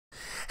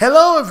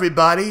Hello,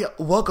 everybody.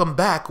 Welcome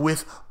back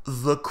with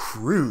the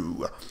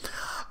crew.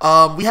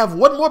 We have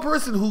one more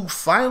person who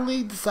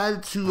finally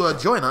decided to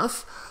join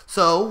us.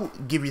 So,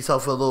 give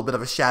yourself a little bit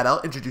of a shout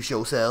out. Introduce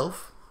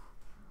yourself.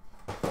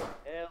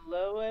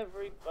 Hello,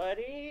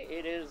 everybody.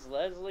 It is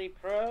Leslie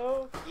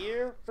Pro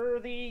here for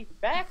the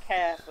back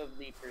half of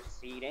the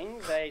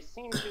proceedings. I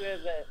seem to have,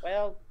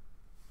 well,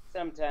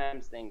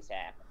 sometimes things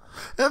happen.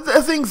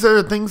 Things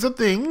are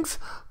things.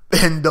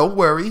 And don't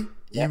worry.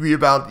 Yep. You're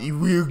about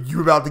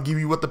to give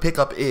you what the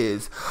pickup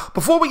is.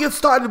 Before we get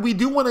started, we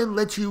do want to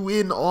let you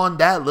in on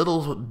that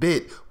little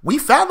bit. We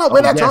found out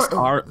where that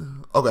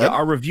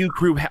our review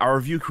crew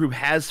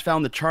has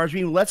found the charge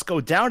beam. Let's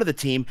go down to the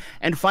team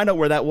and find out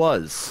where that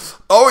was.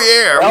 Oh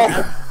yeah.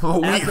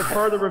 Well, as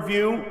per the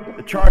review,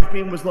 the charge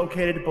beam was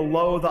located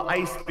below the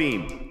ice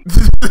beam.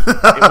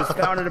 It was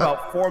found in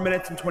about 4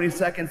 minutes and 20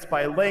 seconds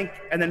by Link,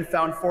 and then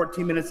found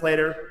 14 minutes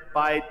later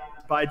by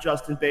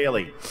Justin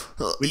Bailey.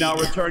 We now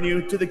return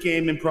you to the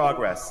game in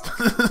progress.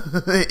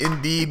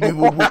 Indeed,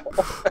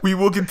 we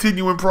will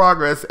continue in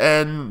progress,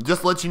 and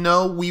just to let you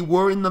know, we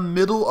were in the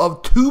middle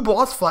of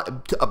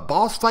a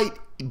boss fight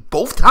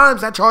both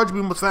times that charge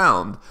beam was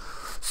found.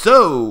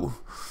 So,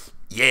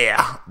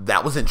 yeah,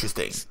 that was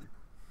interesting.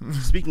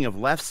 Speaking of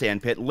left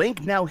sand pit,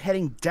 Link now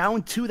heading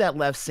down to that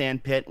left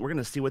sand pit. We're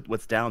gonna see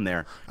what's down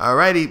there.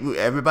 Alrighty,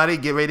 everybody,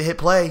 get ready to hit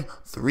play.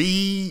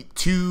 3,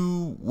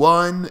 2,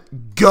 1,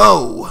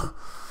 go!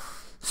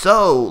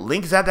 So,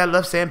 Link is at that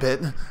left sand pit,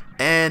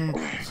 and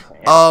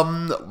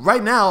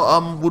right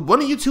now, would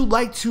one of you two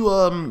like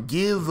to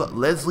give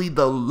Leslie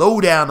the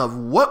lowdown of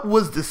what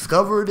was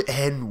discovered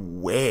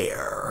and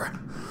where?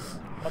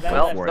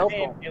 Well, it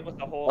was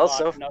a whole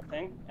lot of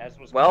nothing, as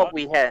was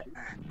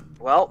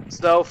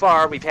so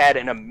far we've had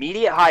an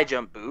immediate high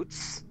jump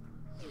boots.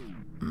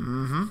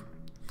 Mm-hmm.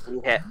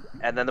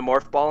 And then the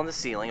morph ball in the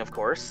ceiling, of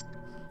course.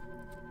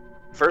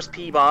 First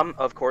P-bomb,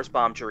 of course,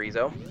 bomb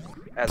chorizo,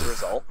 as a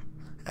result.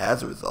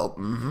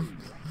 Mm-hmm.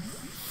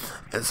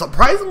 And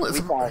surprisingly,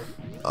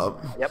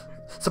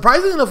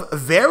 surprisingly enough,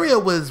 Varia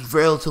was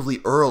relatively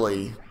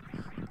early.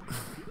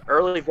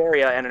 Early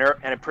Varia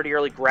and a pretty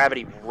early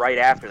gravity right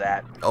after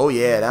that. Oh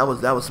yeah, that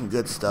was some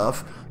good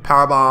stuff.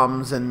 Power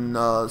bombs and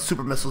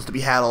super missiles to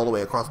be had all the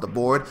way across the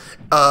board.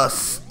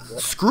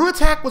 Screw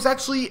attack was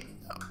actually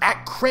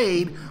at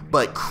Kraid,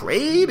 but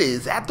Kraid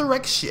is at the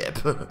wreck ship.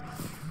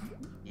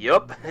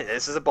 Yup,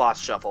 this is a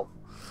boss shuffle.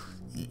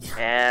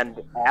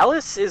 And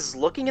Alice is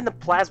looking in the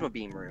plasma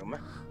beam room.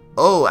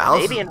 Oh,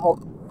 Alice.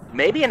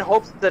 Maybe in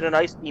hopes that an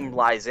ice beam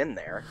lies in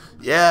there.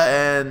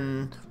 Yeah,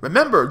 and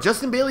remember,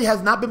 Justin Bailey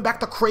has not been back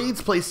to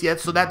Kraid's place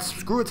yet, so that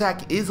screw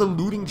attack is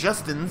eluding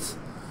Justin's,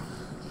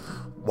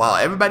 while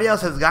everybody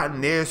else has gotten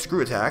their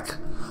screw attack.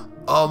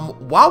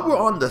 While we're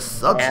on the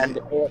subject, and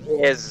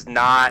it is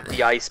not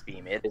the ice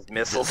beam; it is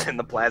missiles in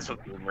the plasma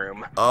beam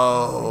room.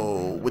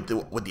 Oh, with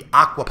the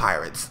Aqua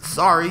Pirates.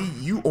 Sorry,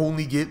 you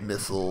only get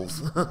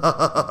missiles.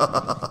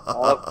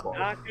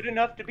 Not good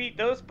enough to beat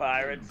those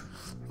pirates.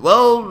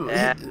 Well,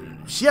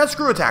 she has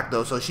screw attack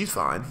though, so she's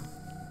fine.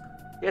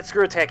 It's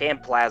screw attack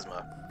and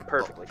plasma,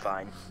 perfectly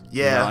fine.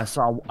 Yeah,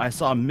 I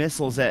saw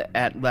missiles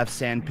at left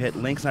sand pit.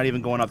 Link's not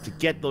even going up to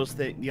get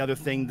the other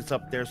thing that's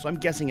up there, so I'm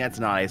guessing that's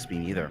not ice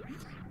beam either.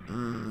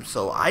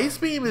 So ice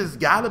beam has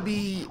got to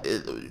be.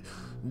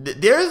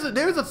 There's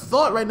a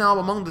thought right now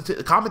among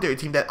the commentary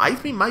team that ice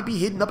beam might be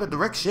hidden up at the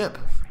wreck ship.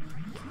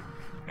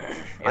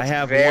 I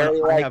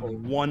have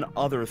one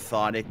other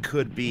thought. It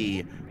could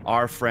be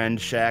our friend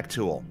Shack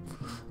Tool.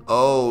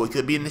 Oh, it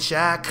could be in the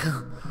shack.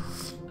 No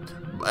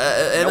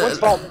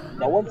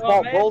one's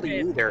fault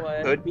Goldie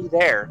either. Could be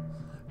there.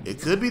 It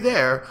could be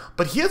there.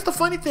 But here's the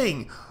funny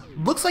thing.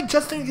 Looks like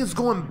Justin is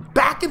going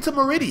back into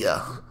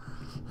Meridia.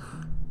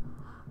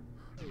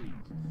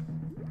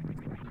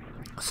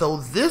 So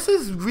this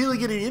is really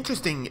getting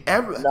interesting.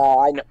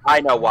 No, I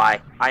know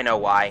why.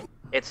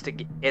 It's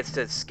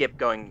to skip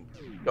going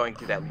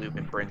through that loop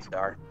in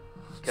Brinstar.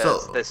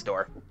 Because this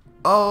door.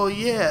 Oh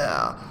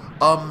yeah.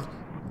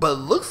 But it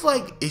looks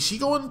like, is she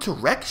going to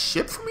wreck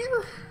ship from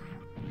here?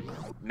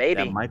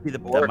 Maybe. That might be the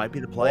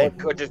play.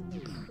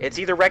 It's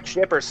either wreck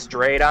ship or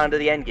straight on to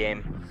the end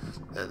game.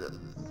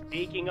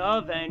 Speaking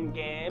of end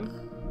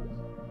game,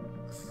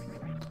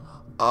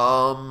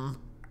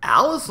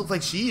 Alice looks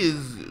like she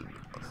is.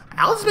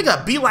 Alice is making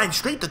a beeline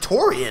straight to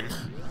Torian.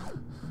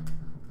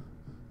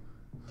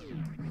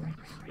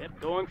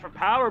 Yep, going for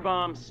power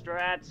bomb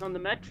strats on the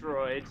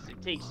Metroids. It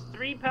takes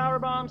 3 power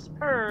bombs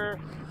per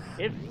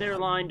if they're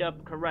lined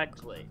up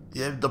correctly.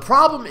 Yeah, the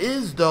problem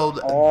is though.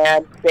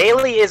 And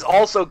Bailey is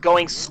also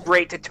going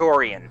straight to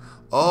Torian.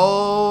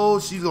 Oh,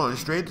 she's going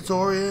straight to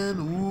Torian.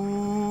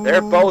 Ooh.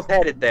 They're both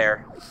headed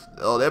there.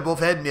 Oh, they're both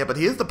heading there. But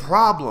here's the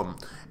problem.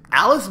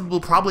 Alice will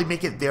probably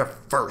make it there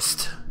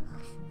first.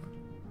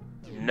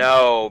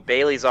 No,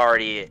 Bailey's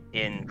already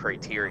in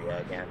Criteria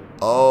again.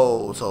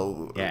 Oh,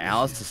 so yeah,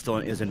 Alice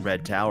is in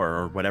Red Tower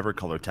or whatever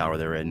color tower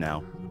they're in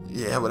now.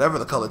 Yeah, whatever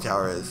the color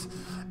tower is,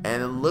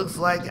 and it looks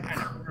like,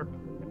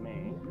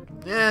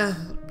 yeah,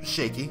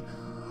 shaky.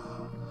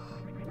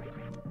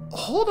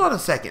 Hold on a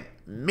second.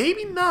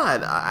 Maybe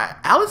not.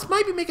 Alice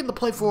might be making the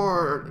play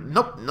for.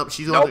 Nope.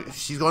 She's going.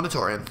 She's going to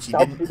Torian. She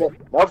didn't.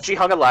 Nope. She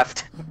hung a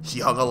left. She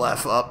hung a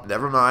left up.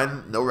 Never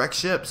mind. No wrecked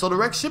ship. So the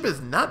wrecked ship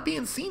is not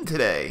being seen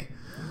today.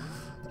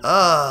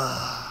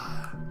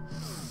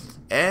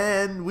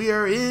 And we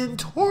are in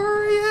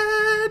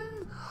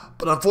Torian.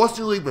 But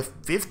unfortunately, with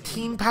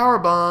 15 power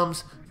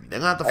bombs, they're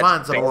gonna have to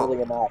find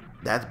someone.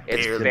 That's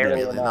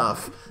barely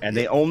enough. And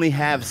they only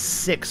have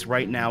 6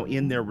 right now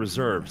in their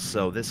reserves,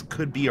 so this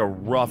could be a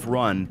rough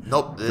run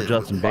for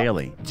Justin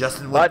Bailey.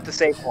 But the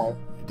save point.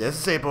 There's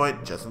a save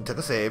point. Justin took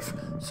a save.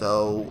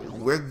 So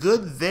we're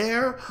good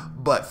there,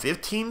 but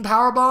 15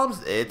 power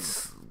bombs,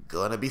 it's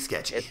gonna be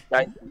sketchy.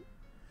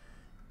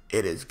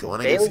 It is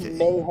going to get sketchy.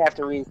 Bailey may have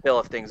to refill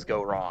if things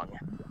go wrong.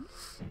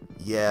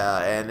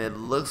 Yeah, and it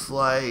looks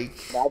like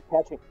now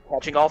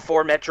catching all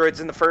 4 Metroids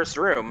in the first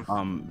room.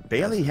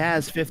 Bailey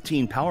has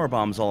 15 power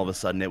bombs all of a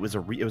sudden. It was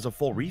a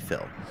full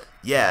refill.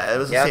 Yeah, it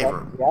was a save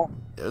room. Yeah.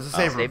 It was a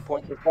save room. Save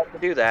point is to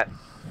do that.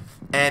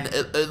 And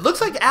it looks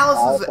like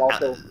Alice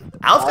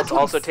got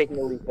also taking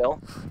a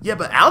refill. Yeah,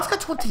 but Alice got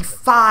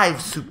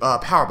 25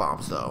 power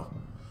bombs though.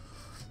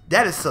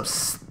 That is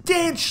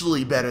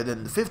substantially better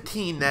than the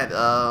 15 that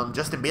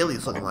Justin Bailey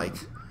is looking like.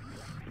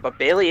 But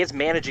Bailey is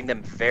managing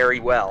them very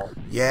well.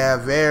 Yeah,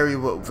 very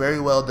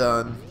well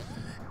done.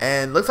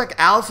 And looks like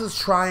Alice is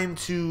trying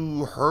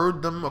to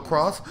herd them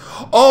across.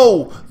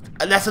 Oh,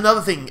 and that's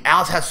another thing.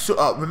 Alice has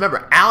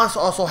remember, Alice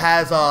also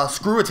has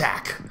screw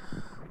attack.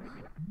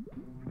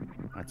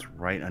 That's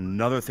right.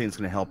 Another thing that's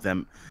going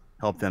to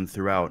help them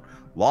throughout.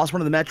 Lost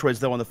one of the Metroids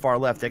though on the far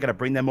left. They got to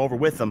bring them over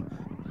with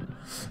them.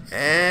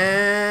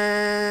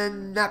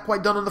 And not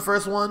quite done on the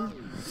first one.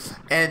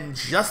 And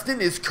Justin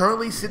is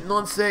currently sitting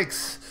on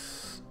 6.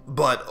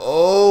 But,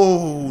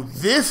 oh,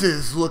 this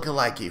is looking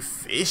like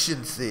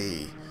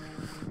efficiency.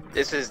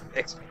 This is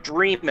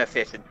extreme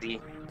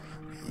efficiency.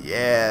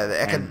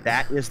 Yeah. And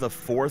that is the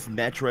 4th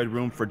Metroid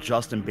room for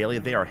Justin Bailey.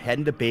 They are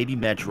heading to Baby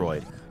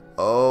Metroid.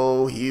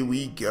 Oh, here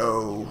we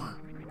go.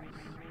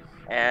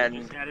 And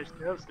just had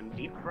ourselves some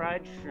deep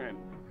fried shrimp.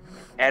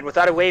 And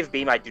without a wave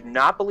beam, I do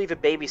not believe a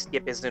baby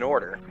skip is in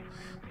order.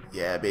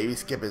 Yeah, baby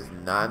skip is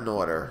not in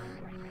order.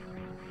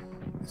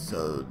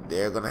 So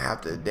they're gonna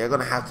have to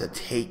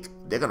take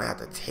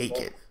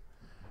it.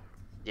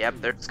 Yep,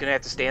 they're just gonna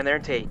have to stand there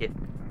and take it.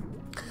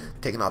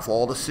 Taking off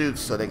all the suits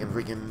so they can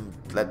freaking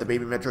let the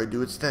baby Metroid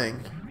do its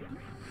thing.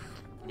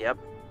 Yep.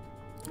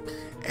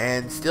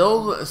 And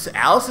still,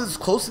 Alice is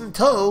close in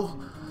tow.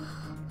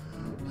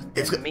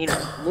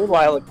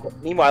 Meanwhile,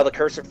 the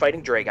Cursor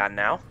fighting Dragon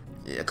now.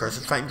 Yeah,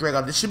 Cursor's fighting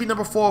Dragon. This should be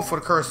number 4 for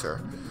the Cursor.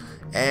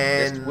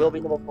 And this will be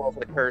number 4 for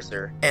the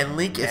Cursor. And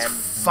Link is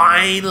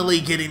finally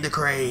getting the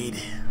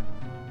Kraid.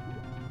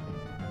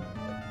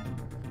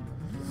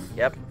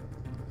 Yep.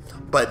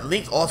 But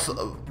Link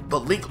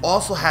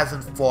also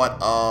hasn't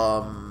fought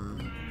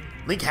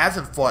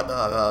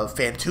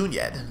Fantoon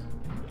yet.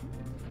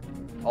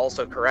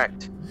 Also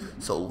correct.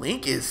 So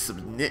Link is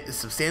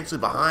substantially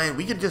behind.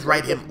 We can just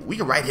write him. We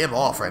can write him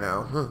off right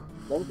now.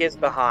 Link is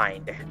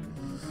behind.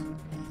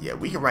 Yeah,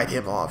 we can write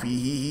him off.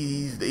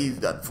 He's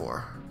done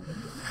for.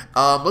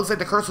 Looks like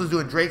the Cursor's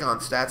doing Dragon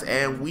stats,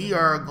 and we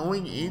are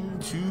going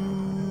into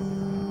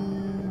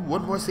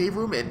one more save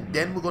room, and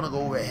then we're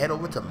gonna head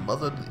over to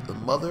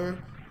Mother.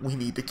 We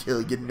need to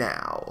kill you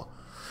now.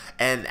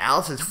 And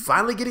Alice is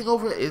finally getting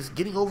over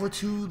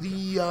to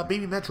the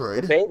baby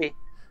Metroid. The baby.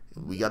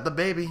 We got the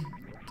baby.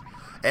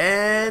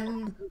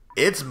 And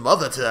it's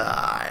Mother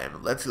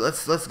time.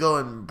 Let's go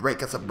and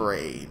break us a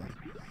brain.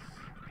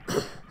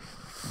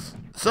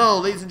 So,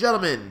 ladies and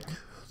gentlemen,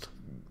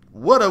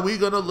 what are we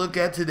gonna look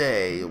at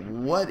today?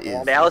 What is?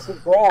 And Alice is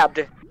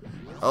grabbed.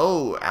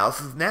 Oh, Alice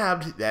is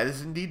nabbed. That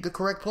is indeed the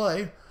correct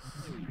play.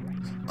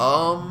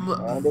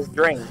 And is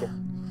drained.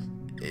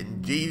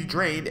 Indeed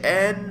drained,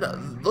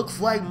 and looks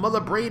like Mother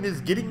Brain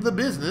is getting the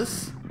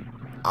business,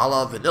 a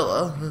la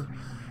Vanilla.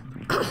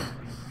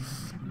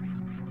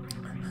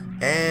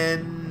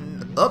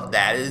 And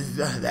that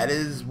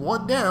is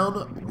one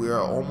down. We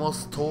are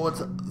almost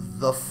towards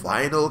the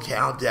final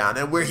countdown,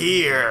 and we're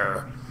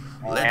here.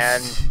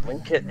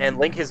 And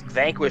Link has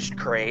vanquished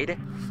Kraid.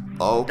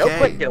 Okay. No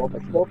quick kill,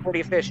 but still pretty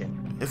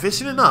efficient.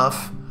 Efficient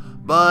enough,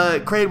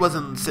 but Kraid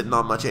wasn't sitting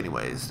on much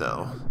anyways,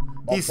 though.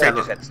 He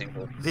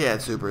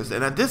had supers,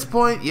 and at this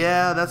point,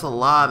 yeah, that's a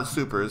lot of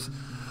supers.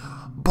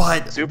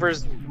 But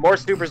more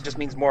supers just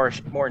means more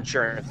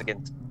insurance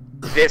against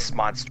this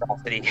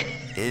monstrosity.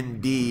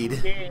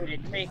 Indeed.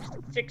 It takes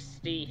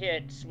 60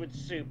 hits with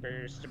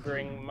supers to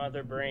bring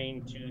Mother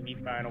Brain to the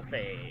final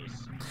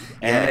phase.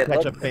 And the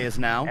catch-up phase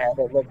now.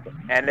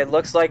 And it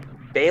looks like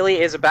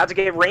Bailey is about to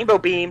get rainbow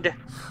beamed.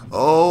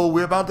 Oh,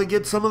 we're about to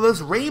get some of this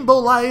rainbow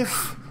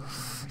life.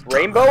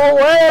 Rainbow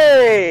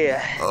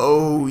away!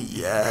 Oh,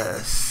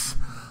 yes.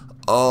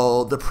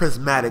 Oh, the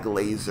prismatic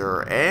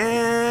laser.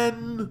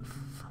 And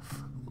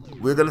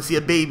we're going to see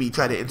a baby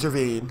try to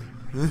intervene.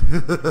 And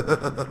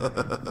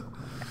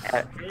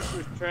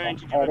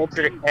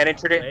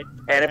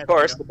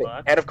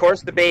of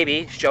course the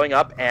baby showing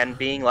up and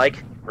being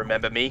like,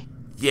 "Remember me?"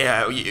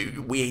 Yeah,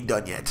 we ain't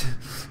done yet.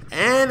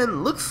 And it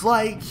looks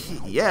like,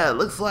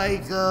 looks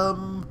like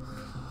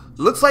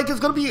it's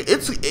gonna be,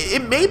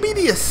 it may be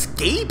the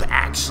escape,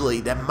 actually,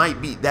 it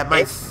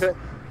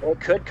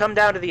could come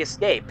down to the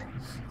escape.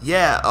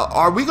 Yeah,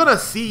 are we gonna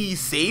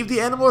save the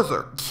animals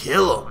or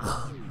kill them?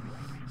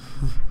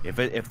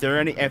 If they're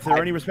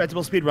any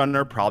respectable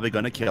speedrunner, probably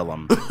gonna kill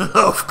them.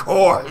 Of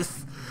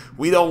course.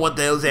 We don't want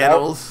those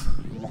animals.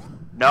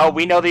 No,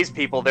 we know these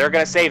people. They're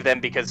gonna save them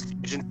because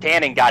fusion's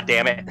canon.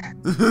 Goddammit.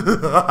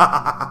 You're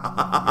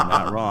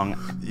not wrong.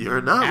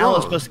 You're not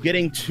Alice wrong. was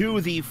getting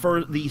to the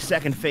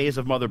second phase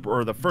of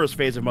the first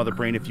phase of Mother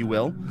Brain, if you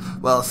will.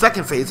 Well,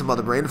 second phase of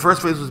Mother Brain. The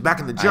first phase was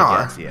back in the jar.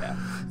 I guess, yeah.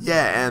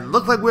 Yeah, and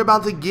look like we're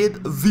about to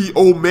get the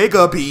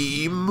Omega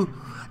Beam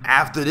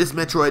after this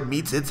Metroid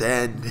meets its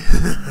end.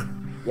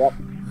 Yep.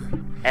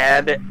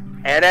 And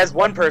as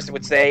one person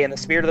would say, in the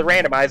spirit of the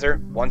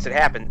randomizer, once it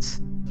happens.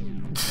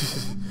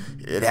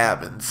 It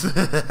happens.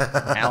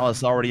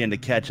 Alice already into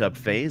catch-up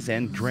phase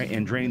and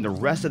draining the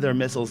rest of their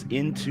missiles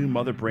into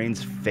Mother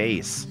Brain's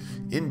face.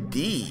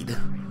 Indeed.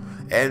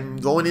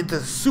 And going into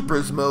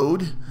Supers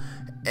mode.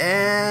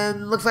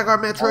 And looks like our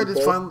Metroid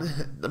is finally...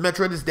 The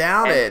Metroid is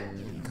down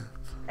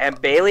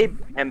And Bailey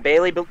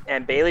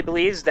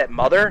believes that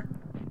Mother,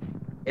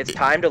 it's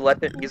time to let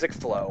the music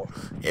flow.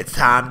 It's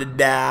time to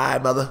die,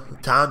 Mother.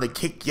 Time to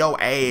kick your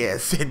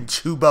ass and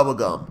chew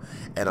bubblegum.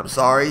 And I'm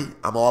sorry,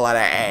 I'm all out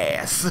of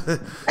ass.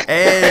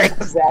 And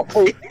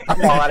exactly,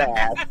 I'm all out of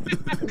ass.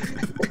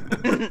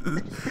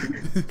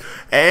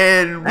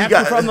 And we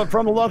got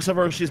from the looks of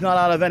her, she's not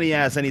out of any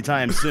ass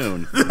anytime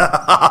soon.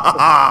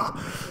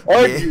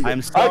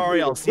 I'm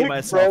sorry, I'll see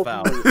myself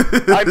out.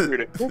 I'm here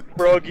to cook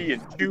Froggy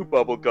and chew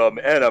bubblegum,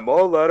 and I'm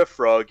all out of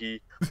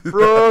Froggy.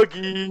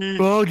 Froggy.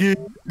 Froggy.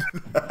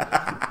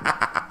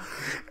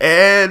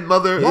 And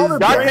Mother is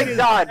Dr.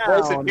 Don,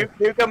 boys of Duke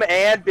Nukem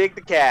and Big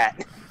the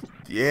Cat.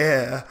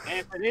 Yeah.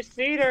 And for this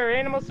seed, our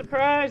animal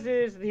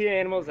surprises, the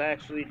animals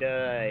actually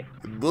die.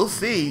 We'll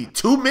see.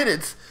 2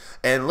 minutes.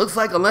 And looks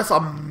like unless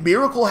a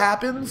miracle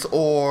happens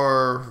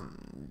or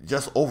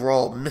just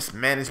overall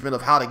mismanagement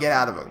of how to get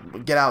out of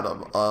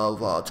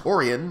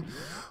Torian,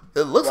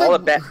 it looks like a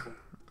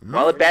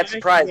bad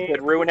surprise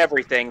could ruin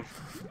everything.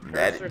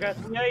 Forgot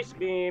the ice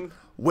beam.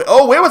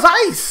 Where was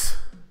Ice?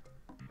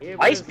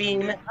 Ice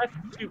beam.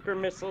 Super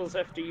missiles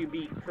after you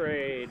beat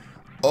Kraid.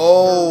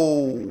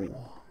 Oh.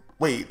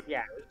 Wait.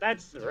 Yeah,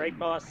 that's the right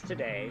boss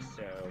today,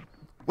 so...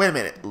 Wait a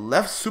minute.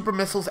 Left super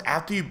missiles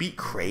after you beat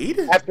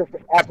Kraid? After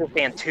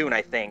Fantoon,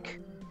 I think.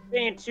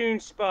 Fantoon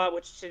spot,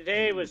 which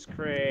today was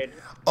Kraid.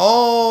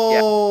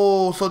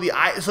 Oh,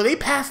 yeah. So they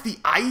passed the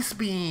ice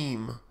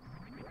beam.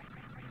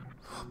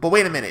 But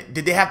wait a minute.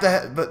 Did they have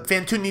to... But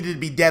Fantoon needed to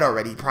be dead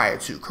already prior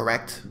to,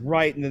 correct?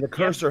 Right, and then the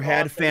cursor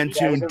had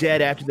Fantoon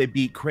dead after they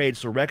beat Kraid,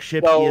 so Wreck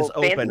Ship is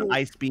open.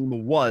 Ice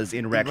Beam was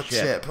in Wreck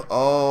Ship.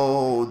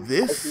 Oh,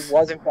 this... Ice Beam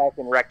was in fact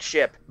in Wreck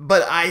Ship.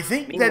 But I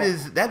think that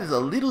is a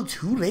little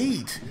too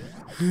late.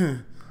 Yeah.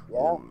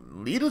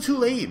 Little too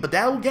late, but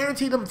that will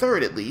guarantee them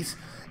third at least.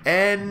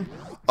 And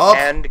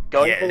going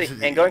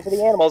for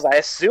the animals, I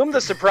assume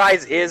the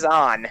surprise is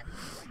on.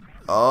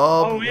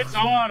 Oh, it's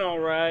on, all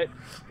right.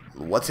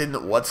 What's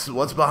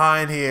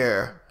behind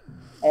here?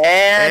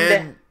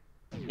 And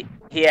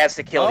he has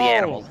to kill the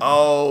animals.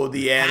 Oh,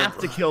 the animals.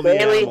 Have to kill the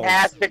animals. Bailey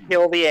has to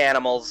kill the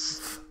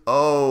animals.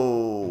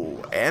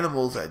 Oh,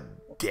 animals are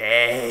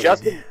dead.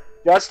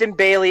 Justin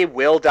Bailey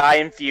will die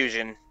in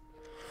fusion.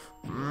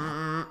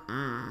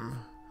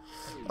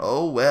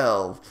 Oh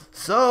well.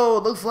 So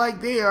it looks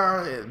like they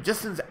are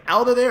Justin's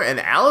out of there, and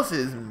Alice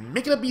is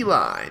making a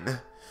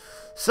beeline.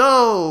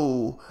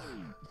 So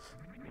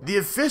the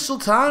official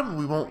time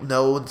we won't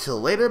know until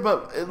later,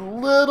 but a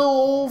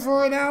little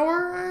over an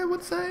hour, I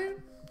would say.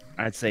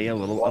 I'd say a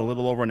little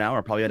over an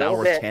hour, probably an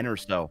hour 10 or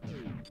so.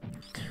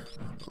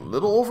 A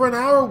little over an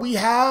hour, we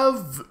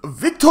have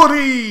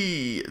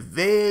victory!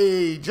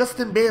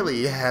 Justin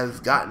Bailey has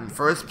gotten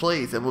first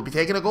place and will be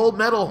taking a gold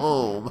medal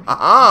home.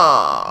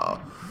 Haha!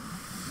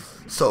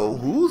 So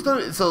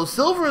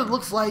silver, it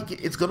looks like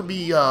it's gonna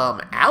be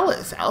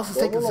Alice. Alice is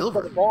taking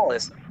silver.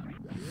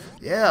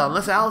 Yeah,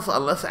 unless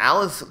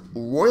Alice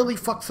royally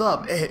fucks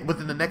up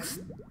within the next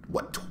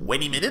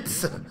 20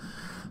 minutes,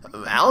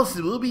 Alice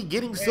will be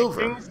getting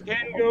silver. Things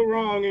can go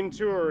wrong in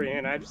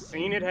Turian. I've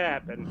seen it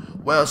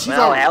happen. Well,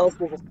 Alice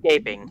is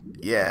escaping.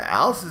 Yeah,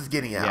 Alice is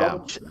getting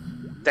out.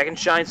 Second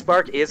Shine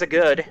Spark is a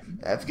good.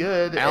 That's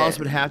good. Alice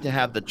would have to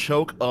have the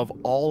choke of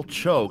all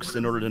chokes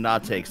in order to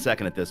not take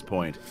second at this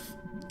point.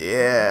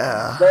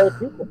 Yeah.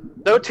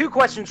 Though two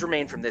questions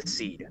remain from this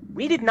seed.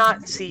 We did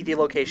not see the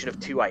location of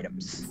 2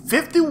 items.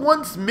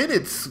 51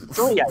 minutes.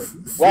 3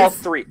 items. Well,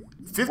 3.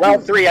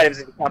 3 items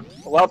if you count.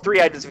 Well,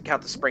 3 items if you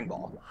count the spring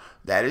ball.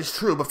 That is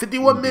true, but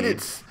 51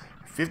 minutes.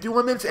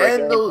 51 minutes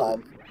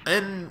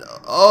and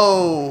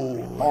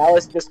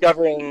Alice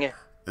discovering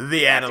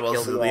the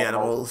animals.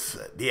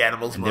 The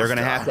animals. They're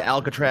gonna have to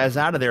Alcatraz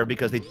out of there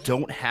because they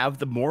don't have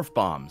the morph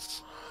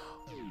bombs.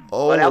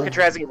 Oh. But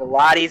Alcatrazing is a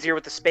lot easier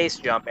with the space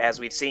jump, as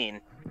we've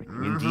seen.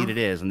 Indeed it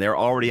is, and they're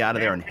already out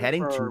of there and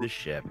heading to the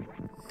ship.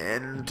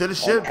 And to the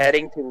ship.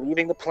 Heading to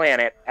leaving the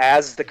planet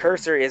as the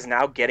cursor is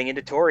now getting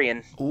into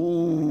Torian.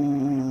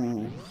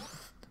 Ooh.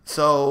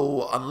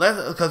 So,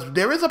 because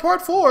there is a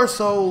part 4,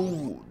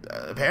 so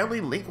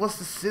apparently Link wants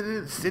to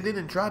sit in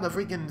and try to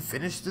freaking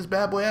finish this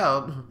bad boy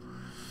out.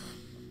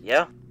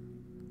 Yeah.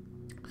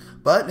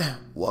 But,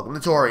 welcome to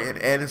Torian,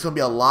 and it's going to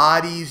be a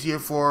lot easier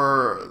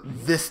for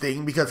this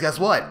thing, because guess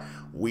what?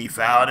 We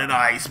found an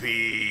ice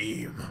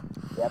beam.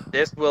 Yep,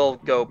 this will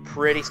go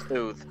pretty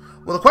smooth.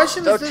 Well, the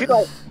question is this.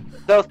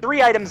 So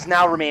 3 items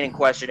now remain in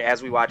question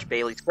as we watch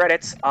Bailey's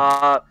credits.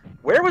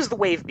 Where was the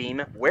wave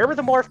beam? Where were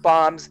the morph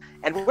bombs?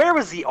 And where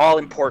was the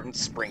all-important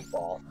spring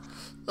ball?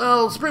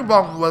 Well, spring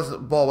ball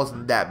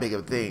wasn't that big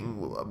of a thing.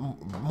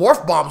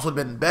 Morph bombs would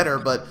have been better,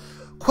 but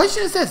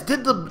question is this: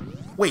 did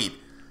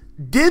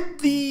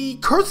the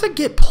cursor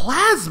get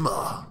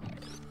plasma?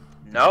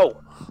 No.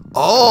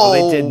 Oh,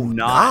 no, they did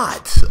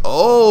not.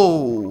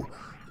 Oh,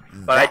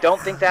 but I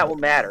don't think that will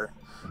matter.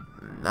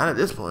 Not at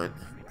this point.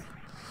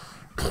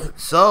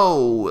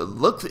 So it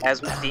looks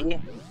as we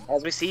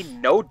see,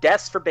 no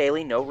deaths for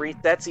Bailey, no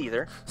resets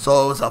either.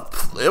 So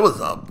it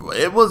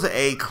was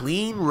a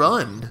clean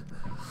run.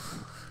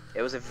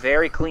 It was a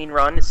very clean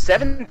run.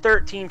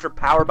 7-13 for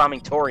power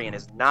bombing Torian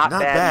is not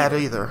bad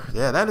either.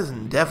 Yeah, that is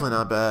definitely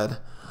not bad.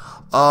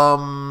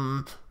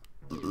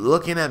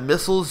 Looking at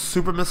missiles,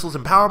 super missiles,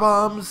 and power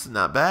bombs,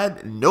 not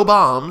bad. No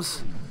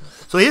bombs.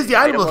 So here's the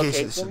item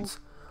locations.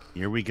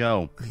 Here we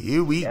go.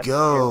 Here we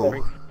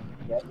go.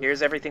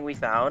 Here's everything we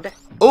found.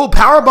 Oh,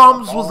 power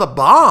bombs was the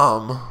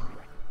bomb.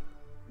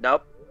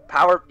 Nope.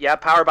 Power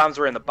bombs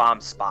were in the bomb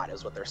spot,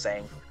 is what they're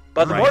saying.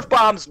 But the morph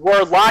bombs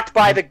were locked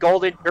by the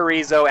golden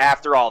chorizo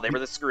after all. They were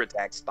the screw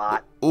attack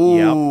spot.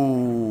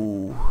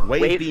 Ooh. Yep.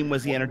 Wave beam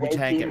was the energy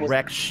tank at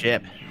wrecked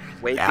ship.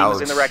 Wave beam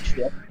was in the wrecked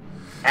ship.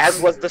 As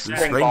was the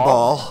spring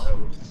ball.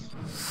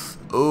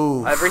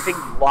 Ooh. Everything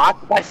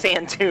locked by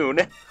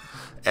Fantoon.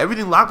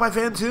 Everything locked by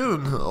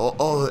Fantoon.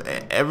 Oh,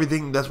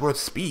 everything that's worth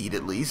speed,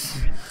 at least.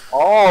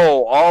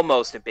 Oh,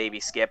 almost a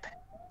baby skip.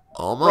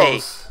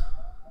 Almost. Wait,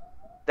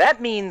 that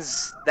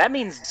means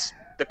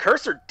the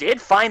cursor did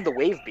find the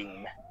wave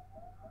beam.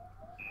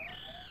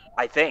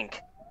 I think.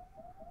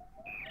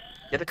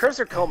 Did the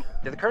cursor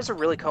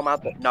really comb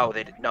out? No,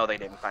 they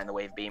didn't find the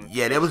wave beam.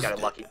 Yeah, they just got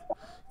lucky.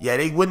 Yeah,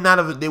 they would not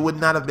have been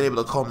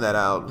able to comb that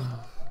out.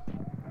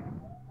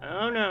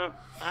 Oh no,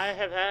 I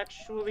have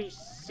actually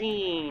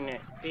seen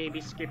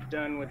Baby Skip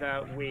done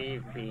without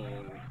wave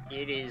beam.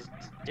 It is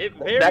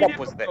very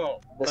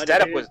difficult. The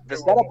setup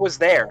was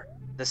there.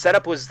 The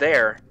setup was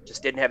there,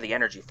 just didn't have the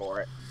energy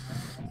for it.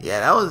 Yeah,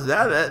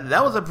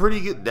 that was a pretty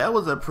good.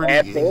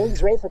 And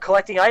Bailey's rate for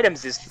collecting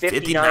items is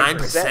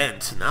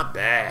 59%. Not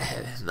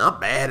bad.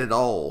 Not bad at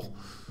all.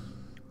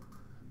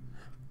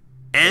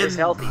 And it's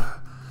healthy.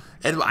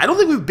 And I don't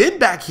think we've been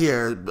back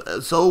here,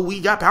 so we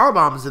got power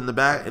bombs in the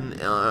back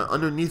and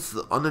underneath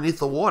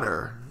the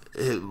water,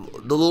 the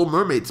Little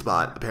Mermaid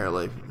spot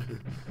apparently.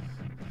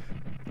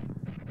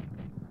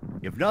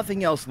 If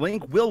nothing else,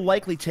 Link will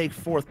likely take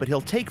 4th, but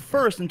he'll take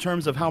 1st in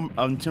terms of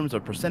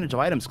percentage of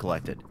items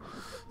collected.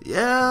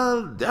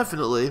 Yeah,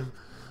 definitely.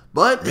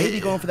 But maybe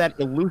going for that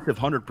elusive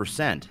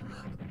 100%.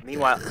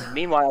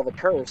 Meanwhile, the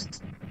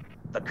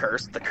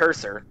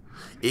cursor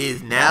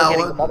is now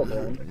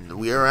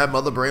we are at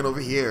Mother Brain over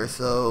here.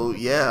 So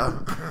yeah,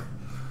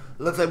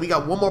 looks like we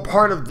got one more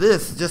part of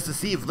this just to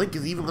see if Link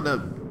is even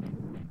gonna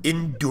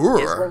endure.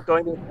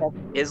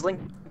 Is Link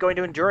going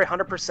to endure a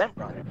 100%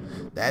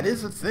 run? That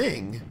is a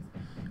thing.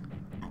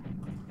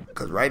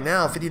 Because right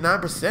now,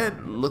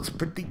 59% looks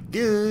pretty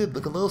good.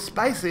 Look a little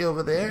spicy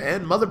over there.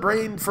 And Mother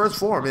Brain first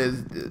form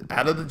is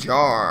out of the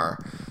jar.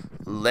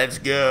 Let's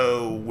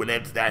go.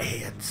 Let's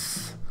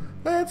dance.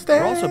 Let's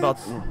dance.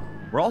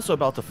 We're also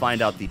about to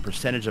find out the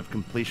percentage of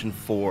completion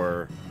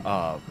for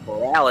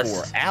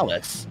Alice.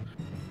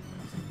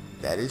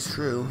 That is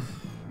true.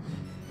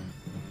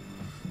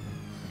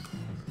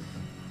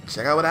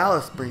 Check out what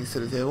Alice brings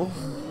to the table.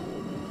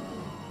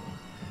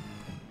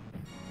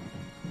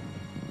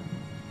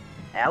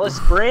 Alice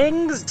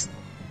brings.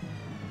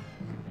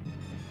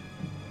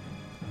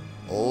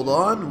 Hold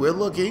on, we are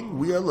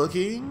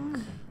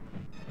looking.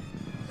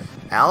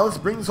 Alice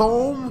brings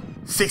home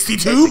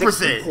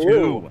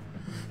 62%.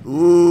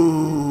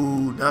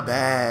 Ooh, not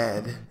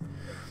bad.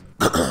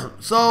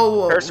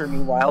 So Cursor,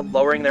 meanwhile,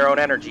 lowering their own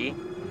energy.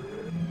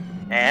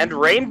 And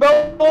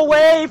rainbow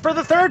away for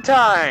the 3rd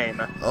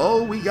time.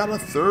 Oh, we got a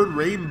 3rd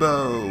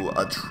rainbow,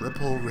 a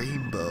triple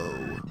rainbow.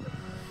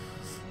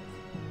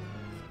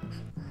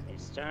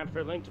 Time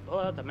for Link to pull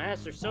out the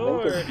Master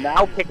Sword. Link is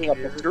now picking up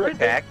the screw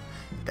attack.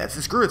 That's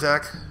the screw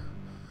attack.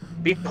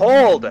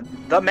 Behold,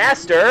 the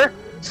Master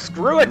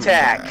Screw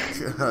Attack.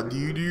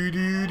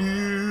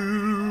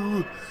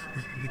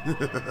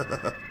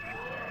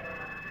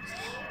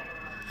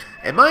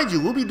 And mind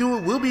you,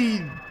 we'll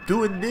be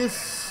doing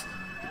this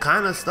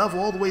kind of stuff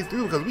all the way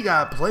through because we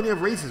got plenty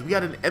of races. We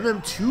got an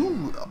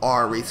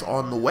MM2R race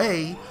on the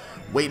way,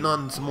 waiting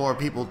on some more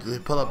people to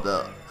come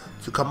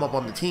up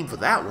on the team for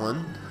that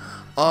one.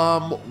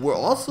 We're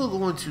also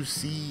going to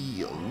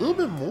see a little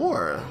bit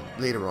more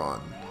later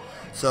on.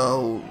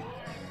 So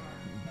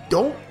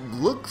don't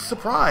look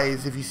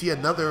surprised if you see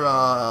another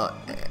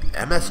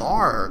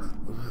MSR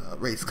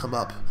race come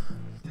up.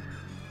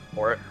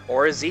 Or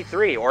a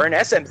Z3, or an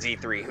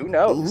SMZ3, who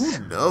knows?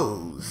 Who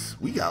knows?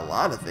 We got a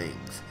lot of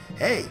things.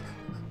 Hey,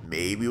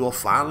 maybe we'll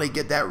finally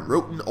get that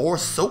Roten or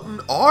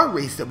Soten R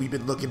race that we've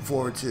been looking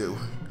forward to.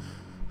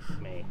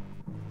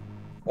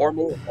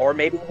 Or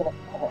maybe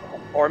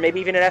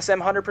even an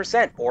SM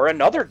 100%, or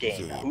another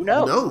game. Who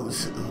knows? Who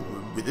knows?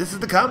 This is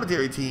the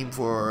commentary team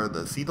for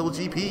the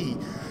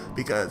CWGP,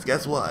 because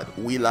guess what?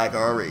 We like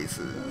our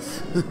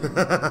races.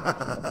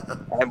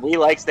 And we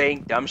like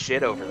saying dumb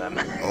shit over them.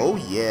 Oh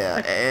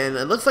yeah, and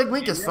it looks like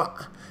Link is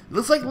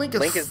finally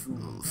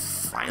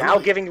now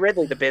giving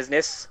Ridley the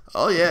business.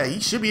 Oh yeah, he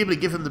should be able to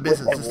give him the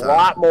business with this a time.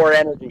 lot more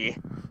energy.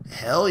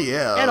 Hell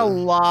yeah. And a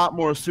lot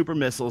more super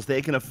missiles.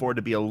 They can afford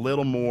to be a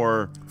little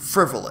more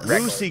frivolous,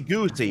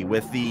 loosey-goosey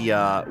with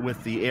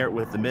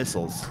the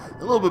missiles.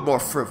 A little bit more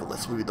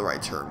frivolous would be the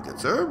right term, good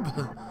sir.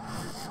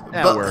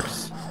 That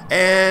works.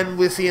 And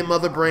we're seeing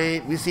Mother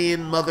Brain. We're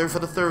seeing Mother for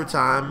the third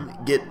time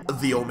get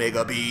the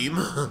Omega Beam.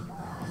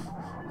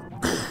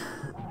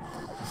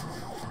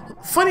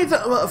 Funny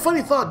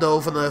thought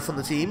though from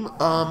the team.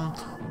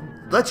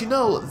 Let you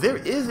know there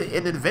is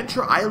an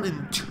Adventure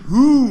Island 2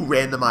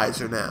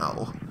 randomizer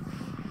now.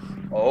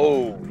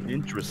 Oh,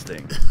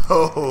 interesting.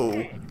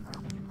 Oh.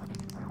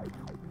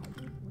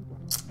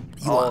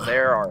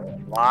 There are a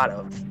lot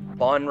of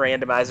fun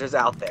randomizers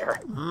out there.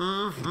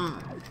 Mm-hmm.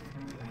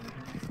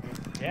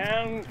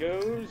 Down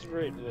goes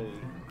Ridley.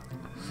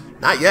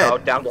 Not yet. No,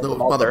 down goes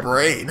Mother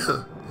Brain.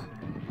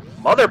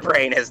 Mother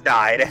Brain has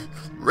died.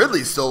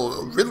 Ridley's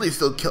still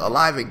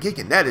alive and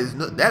kicking. That is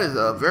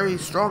a very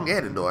strong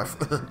Ganondorf.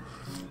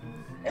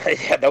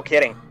 Yeah, no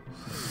kidding.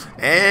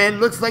 And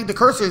looks like the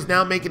Cursor is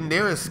now making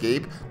their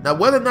escape. Now,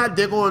 whether or not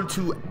they're going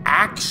to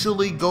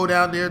actually go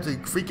down there to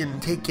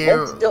freaking take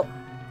care of...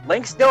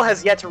 Link still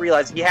has yet to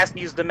realize he has to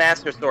use the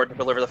Master Sword to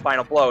deliver the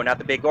final blow, not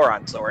the big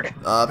Goron sword.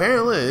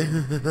 Apparently.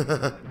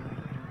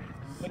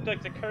 Looks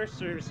like the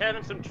Cursor's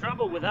having some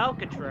trouble with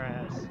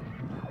Alcatraz.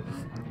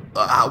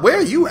 Where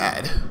are you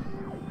at?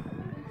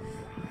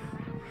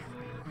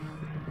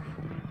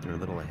 They're a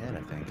little ahead,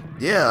 I think.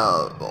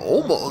 Yeah,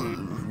 almost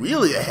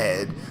really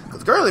ahead.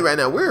 Because currently, right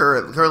now,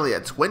 we're currently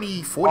at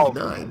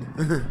 2049.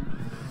 Oh.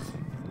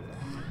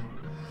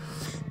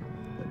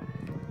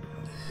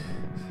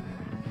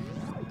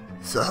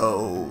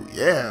 So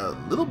yeah, a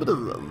little bit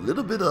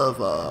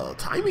of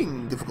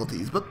timing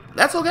difficulties, but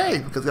that's okay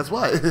because guess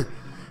what?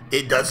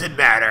 It doesn't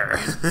matter.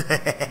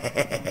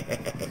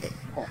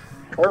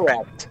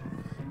 Correct.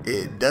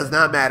 It does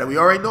not matter. We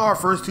already know our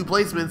first two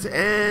placements,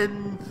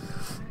 and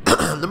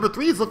number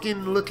 3 is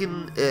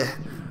looking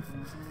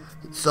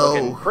So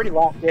looking pretty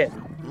locked in.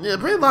 Yeah,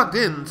 pretty locked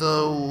in.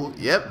 So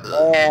yep.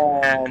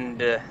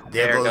 And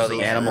there go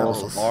the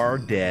animals are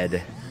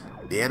dead.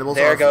 The animals.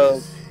 There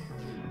goes.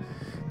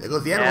 There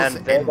goes the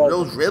animals, and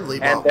goes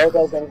Ridley. And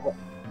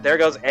there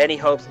goes any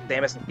hopes of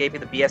Samus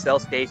escaping the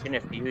BSL station a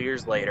few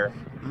years later.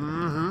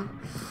 Mm-hmm.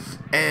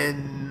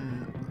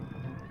 And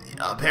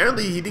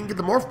apparently he didn't get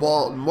the morph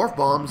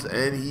bombs,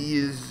 and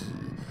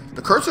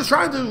the Cursor's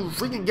trying to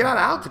freaking get out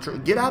of Alcatraz,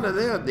 get out of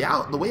there,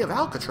 the way of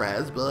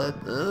Alcatraz, but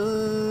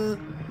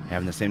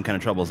having the same kind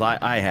of troubles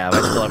I have. I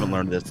still haven't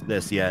learned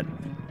this yet.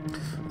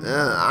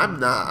 I'm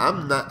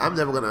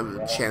never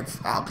gonna chance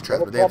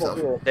Alcatraz with damn self.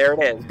 There it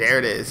is. There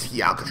it is.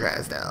 He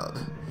Alcatrazed out.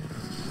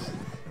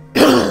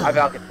 I've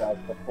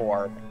Alcatrazed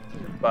before,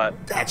 but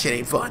that shit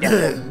ain't fun.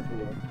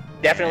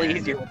 Definitely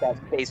easier with that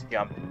space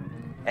jump.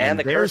 And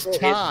the there's Cursor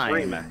time.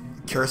 is free.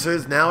 Cursor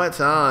is now at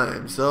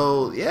time.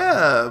 So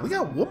yeah, we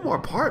got one more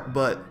part,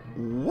 but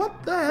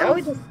what the hell?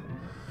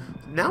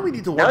 Now we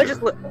need to. Now we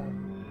just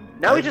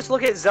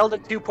look at Zelda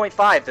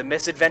 2.5, The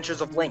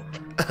Misadventures of Link.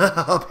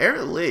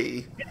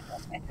 Apparently.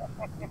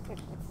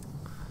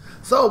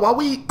 So while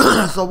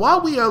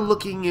we are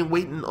looking and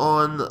waiting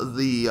on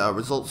the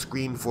results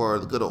screen for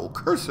the good old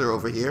Cursor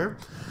over here,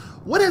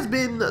 what has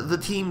been the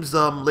team's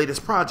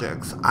latest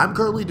projects? I'm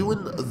currently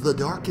doing The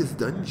Darkest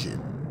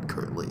Dungeon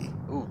currently.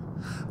 Ooh,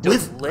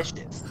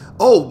 delicious.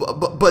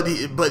 But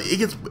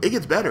it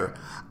gets better.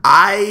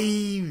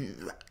 I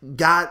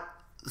got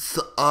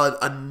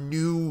a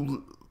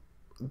new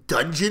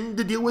dungeon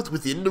to deal with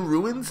within the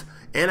ruins,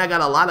 and I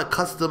got a lot of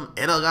custom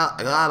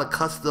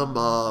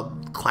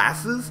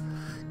classes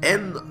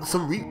and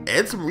some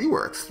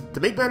reworks to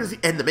make matters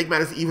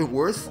even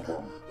worse.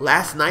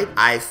 Last night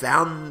I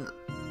found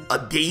a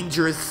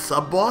dangerous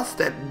sub boss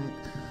that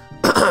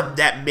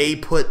that may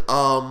put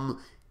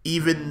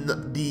even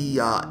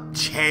the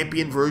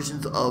champion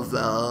versions of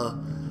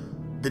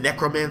the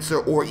Necromancer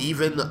or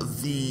even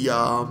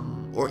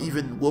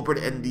Wilbert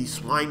and the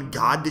Swine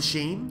God to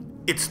shame.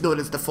 It's known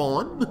as the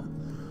Fawn.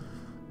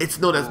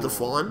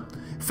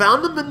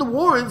 Found them in the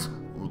Warrens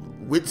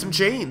with some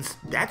chains.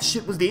 That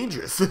shit was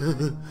dangerous.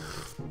 Yeah.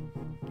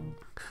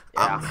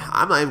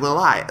 I'm not even gonna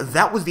lie.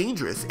 That was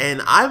dangerous.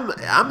 And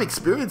I'm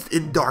experienced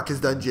in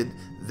Darkest Dungeon.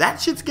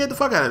 That shit scared the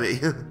fuck out of me.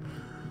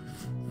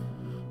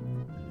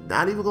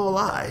 Not even gonna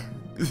lie.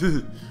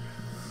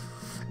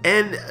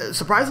 And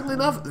surprisingly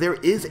enough, there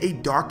is a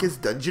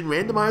Darkest Dungeon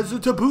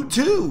randomizer to boot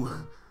too.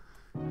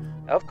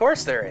 Of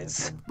course there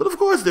is. But of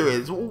course there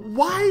is.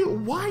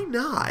 Why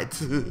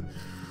not?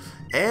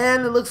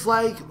 And it looks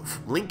like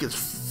Link is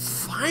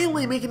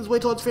finally making his way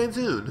towards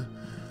Phantoon.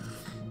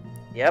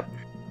 Yep.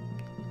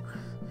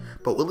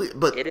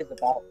 But it is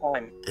about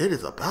time. It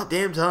is about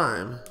damn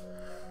time.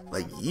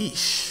 Like,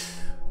 yeesh.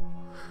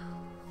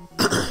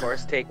 Of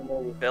course, taking the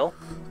refill.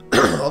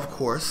 Of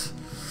course.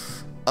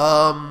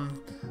 I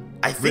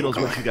think... Riddles,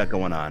 what you got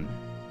going on?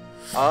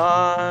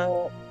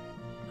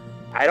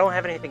 I don't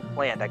have anything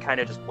planned. I kind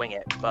of just wing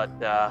it, but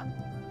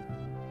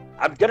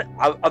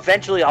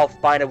eventually I'll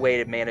find a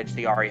way to manage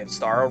the Aria of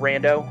Starro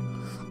rando.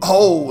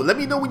 Oh, let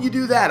me know when you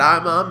do that.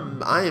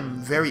 I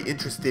am very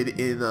interested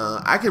in.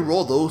 I can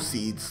roll those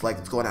seeds like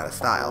it's going out of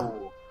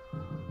style.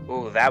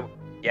 Ooh, that,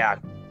 yeah.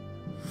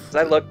 So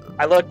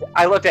I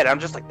looked at it. I'm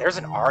just like, there's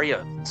an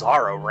Aria of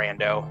Starro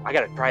rando. I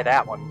gotta try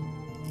that one.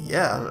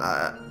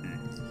 Yeah.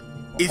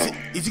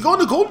 Is he going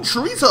to Golden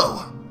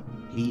Chorizo?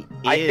 He is.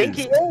 I think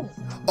he is.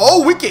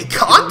 Oh, we get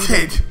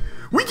content.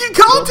 We get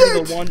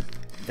content.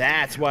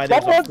 That's why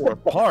there's a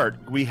fourth part.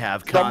 We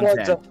have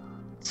content.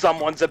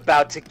 Someone's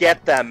about to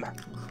get them.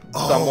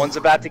 Oh. Someone's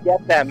about to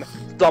get them.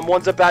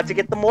 Someone's about to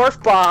get the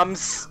morph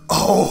bombs.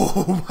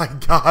 Oh my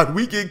god,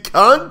 we get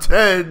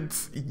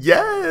content.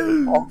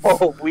 Yes.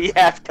 Oh, we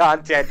have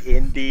content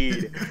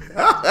indeed.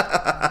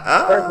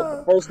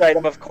 First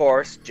item, of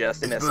course,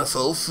 just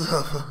missiles.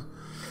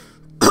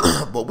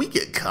 But we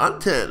get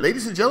content,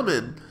 ladies and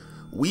gentlemen.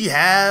 We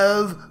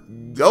have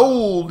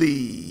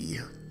Goldie.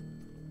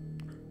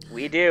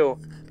 We do.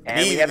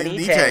 And we have an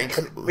E-Tank.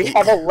 We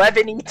have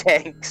 11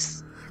 E-Tanks.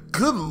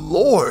 Good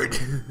lord.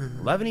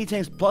 11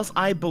 E-Tanks plus,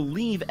 I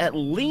believe, at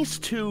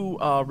least 2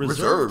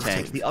 reserve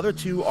tanks. The other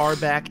 2 are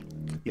back.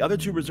 The other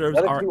 2 reserves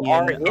are in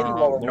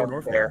Lower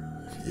Norfair.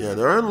 Yeah,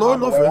 they're in Lower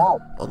Norfair.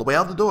 On the way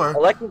out the door.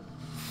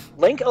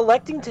 Link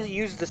electing to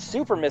use the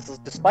super missiles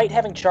despite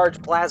having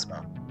charged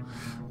plasma.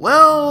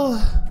 Well,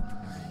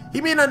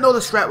 he may not know the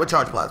strat with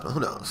charge plasma.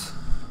 Who knows?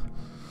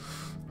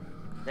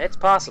 It's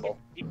possible.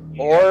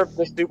 Or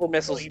the super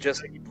missiles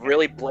just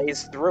really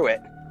blaze through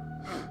it.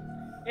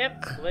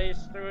 Yep, blaze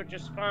through it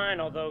just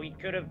fine, although he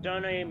could have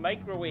done a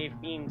microwave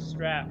beam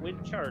strat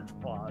with charge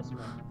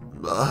plasma.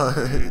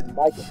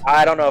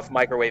 I don't know if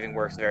microwaving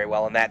works very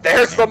well in that.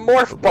 There's the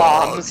morph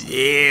bombs!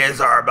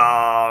 Here's our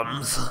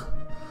bombs.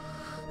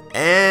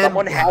 And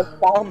someone has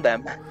found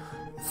them.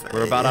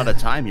 We're about out of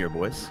time here,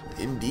 boys.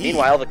 Indeed.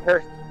 Meanwhile,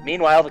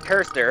 the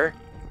cursor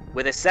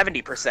with a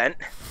 70%.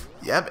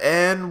 Yep,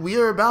 and we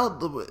are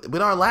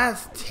with our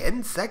last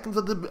 10 seconds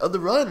of the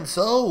run.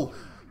 So,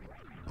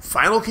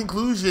 final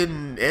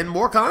conclusion and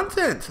more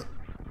content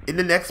in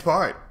the next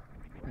part.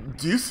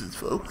 Deuces,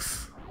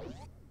 folks.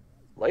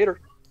 Later.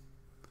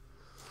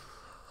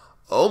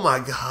 Oh my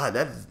god,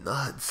 that is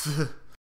nuts.